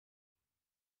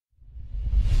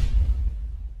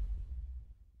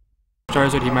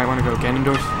Charizard, he might want to go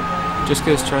Ganondorf, just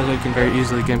because Charizard can very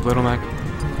easily gimp Little Mac.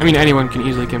 I mean, anyone can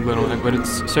easily gimp Little Mac, but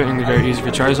it's certainly very easy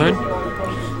for Charizard,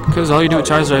 because all you do with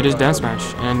Charizard is down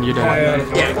smash, and you're done.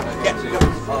 Yeah.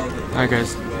 Alright,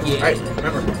 guys. Yeah. Alright,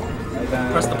 remember,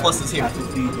 press the pluses here.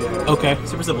 Okay.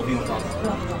 Super simple.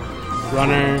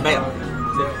 Runner. Bam.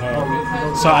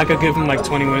 So I could give him like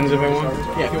 20 wins if I want?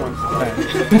 Yeah, if you want.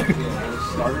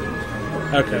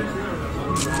 Okay.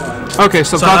 Okay,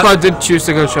 so Pawclaw did choose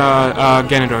to go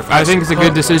Ganondorf. I think it's a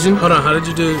good decision. Hold on, how did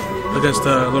you do against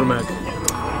Little Mac?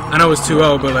 I know it's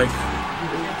 2-0, but like...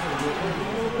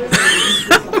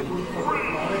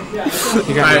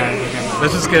 You got Alright,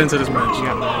 let's just get into this match.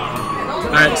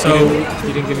 Alright, so...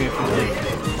 You didn't give me a feedback.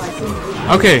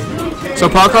 Okay, so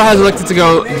Pawclaw has elected to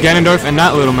go Ganondorf and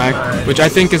not Little Mac, which I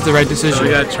think is the right decision. So we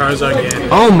got Charizard again.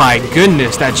 Oh my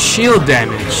goodness, that shield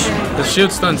damage. The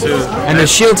shield stun too. And the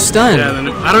shield stun.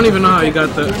 Yeah, I don't even know how he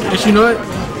got the... You know what?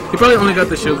 He probably only got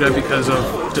the shield grab because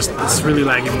of just this really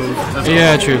laggy move.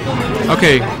 Yeah, true.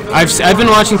 Okay, I've been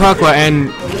watching Pawclaw and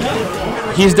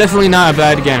he's definitely not a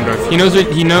bad Ganondorf.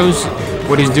 He knows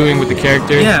what he's doing with the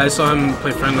character. Yeah, I saw him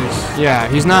play friendlies. Yeah,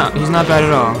 he's not bad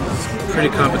at all. Pretty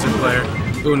competent player.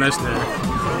 Ooh, nice nair.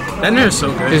 That nair is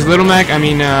so good. Is Little Mac, I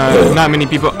mean, not many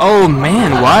people. Oh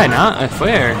man, why not a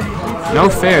fair? No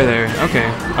fair there. Okay.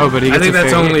 Oh, but he gets I think a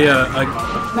that's fair. only a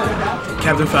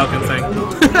Captain Falcon thing.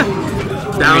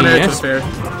 Down air to fair.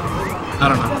 I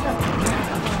don't know.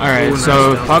 Alright, Ooh,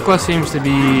 so nice Pawclaw seems to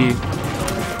be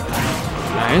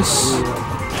nice.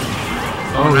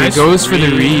 Oh, nice he goes for the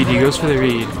read. read. He goes for the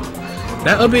read.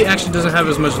 That LB actually doesn't have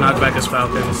as much knockback as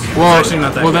Falcon's. Well, it's actually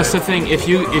not that well, good. that's the thing. If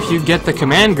you get the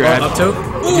command grab, Up tilt?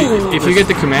 if you get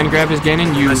the command grab as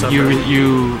Ganon,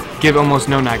 you give almost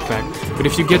no knockback. But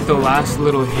if you get the last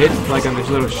little hit, like on this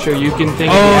little Shoryuken thing,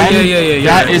 yeah.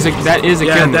 that is a kill.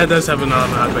 Yeah, that does have a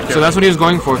knockback. So that's what he was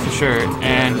going for sure.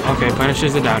 And okay,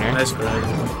 punishes the downer. Nice grab.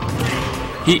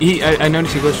 I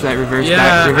noticed he goes for that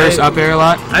reverse up air a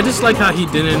lot. I just like how he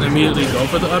didn't immediately go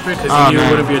for the up air because he knew it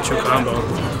wouldn't be a true combo.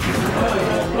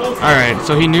 Alright,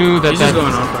 so he knew that He's just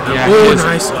going off right now. Yeah, oh,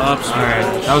 nice up smash.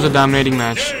 Alright, that was a dominating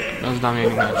match.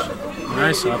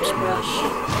 Nice up smash.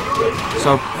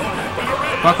 So,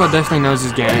 Pawclaw definitely knows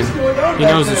his game. He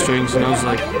knows the strings, he knows,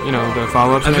 like, you know, the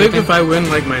follow-ups and I think everything. if I win,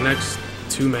 like, my next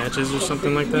 2 matches or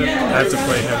something like that, I have to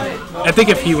play him. I think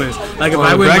if he wins. Like, if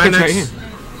I win my next...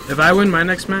 If I win my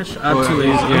next match, I'm too lazy.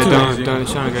 Yeah, don't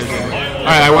show me, guys.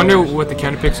 Alright, I wonder what the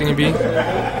counter pick's gonna be.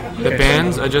 The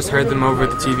bands, I just heard them over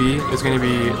the TV.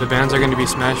 The bands are gonna be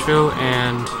Smashville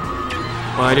and...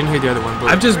 Well, I didn't hear the other one, but...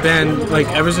 I've just banned, like,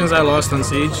 ever since I lost on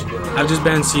Siege, I've just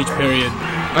banned Siege, period.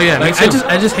 Oh yeah, like,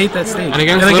 I just hate that stage. And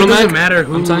against like, Little it doesn't Mac, matter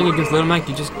who... I'm telling you, against Little Mac,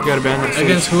 you just gotta ban that stage.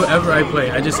 Against whoever I play,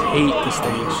 I just hate the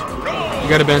stage. You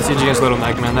gotta ban Siege against Little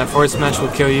Mac, man. That forward smash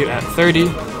will kill you at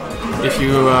 30 if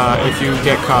you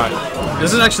get caught.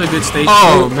 This is actually a good stage.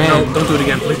 Oh, man. No, don't do it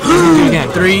again, please. Do it again.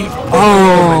 3.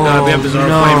 Oh, my god, we have Bizarro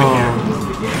Flame in here.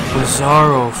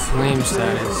 Bizarro Flame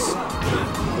status.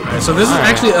 Alright, so this is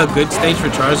actually a good stage for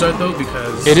Charizard, though,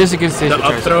 because... It is a good stage for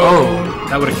Charizard. The up throw,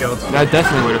 that would have killed. That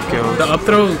definitely would have killed. The up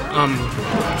throw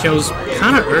kills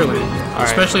kind of early,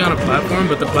 especially on a platform,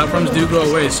 but the platforms do go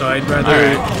away, so I'd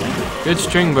rather... Good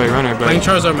string by Runner, but... Playing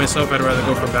Charizard myself, I'd rather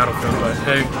go for Battlefield, but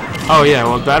hey... Oh yeah,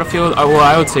 well Battlefield, well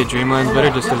I would say Dreamland's better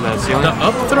just because that's the only... The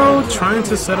up throw, trying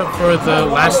to set up for the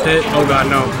last hit, oh god,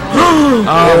 no.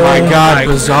 Oh my god,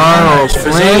 Bizarro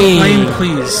Flame! Bizarro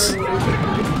Flame, please.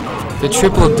 The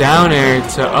triple down air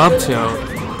to up tilt.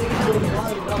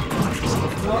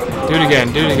 Do it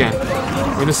again,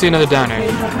 We're gonna see another down air.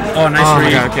 Oh, nice read. Oh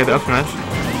my god, okay, the up smash.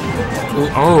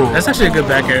 Oh. That's actually a good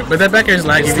back air, but that back air is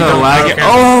laggy. It's the lag.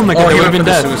 Oh my god, he would have been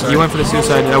dead. Suicide. He went for the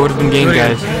suicide. That would have been game,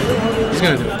 guys. He's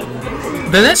gonna do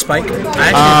it. Does that spike?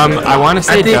 I want to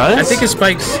say it does. I think it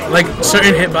spikes like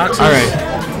certain hitboxes. All right.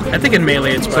 I think in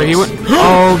melee it spikes. So he went.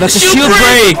 Oh, that's a shield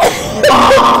break.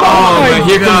 Oh man,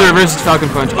 here comes the reverse Falcon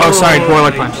punch. Oh, sorry,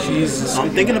 Warlock punch. Jesus. I'm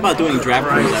thinking about doing draft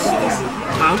cruise after this.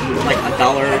 Like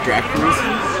 $1 draft cruise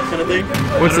kind of thing.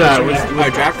 What's that?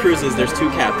 Alright, draft cruises. There's 2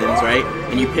 captains, right?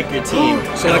 And you pick your team.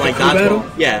 So like a crew battle?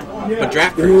 Yeah, but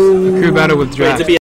draft cruise. Crew battle with draft.